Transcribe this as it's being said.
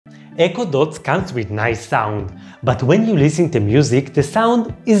Echo Dots comes with nice sound, but when you listen to music, the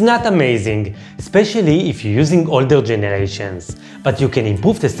sound is not amazing, especially if you're using older generations. But you can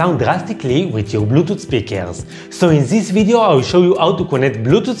improve the sound drastically with your Bluetooth speakers. So in this video I will show you how to connect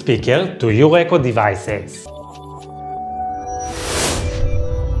Bluetooth speaker to your Echo devices.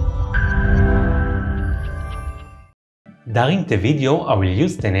 During the video I will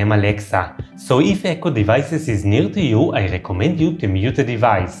use the name Alexa, so if Echo devices is near to you, I recommend you to mute the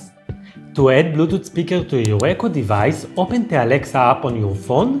device. To add Bluetooth speaker to your Echo device, open the Alexa app on your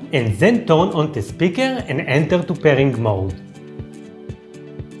phone and then turn on the speaker and enter to pairing mode.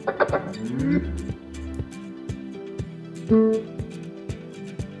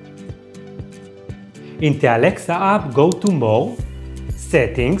 In the Alexa app, go to More,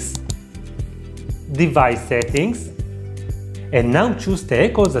 Settings, Device Settings, and now choose the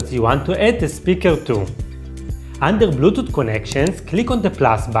Echo that you want to add the speaker to. Under Bluetooth connections, click on the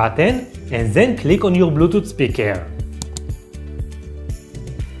plus button and then click on your Bluetooth speaker.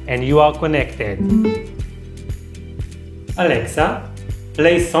 And you are connected. Alexa,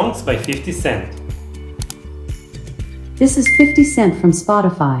 play songs by 50 Cent. This is 50 Cent from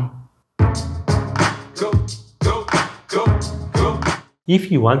Spotify. Go, go, go, go. If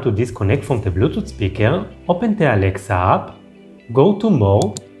you want to disconnect from the Bluetooth speaker, open the Alexa app, go to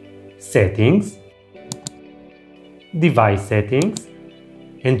More, Settings, Device Settings,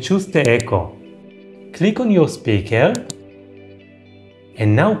 and choose the Echo. Click on your speaker,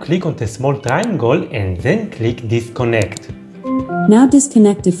 and now click on the small triangle and then click Disconnect. Now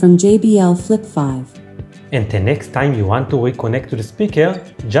disconnected from JBL Flip 5. And the next time you want to reconnect to the speaker,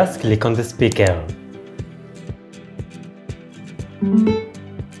 just click on the speaker.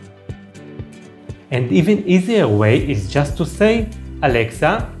 And even easier way is just to say,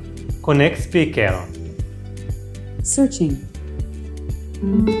 Alexa, connect speaker. Searching.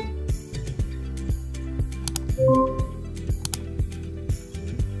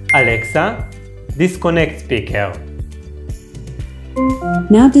 Alexa, disconnect speaker.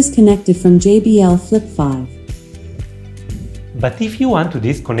 Now disconnected from JBL Flip 5. But if you want to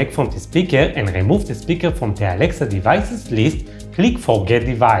disconnect from the speaker and remove the speaker from the Alexa devices list, click Forget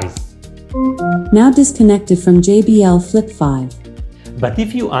Device. Now disconnected from JBL Flip 5. But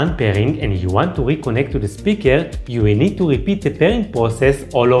if you unpairing and you want to reconnect to the speaker, you will need to repeat the pairing process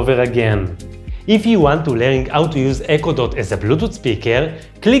all over again. If you want to learn how to use Echo Dot as a Bluetooth speaker,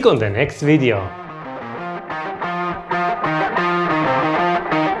 click on the next video.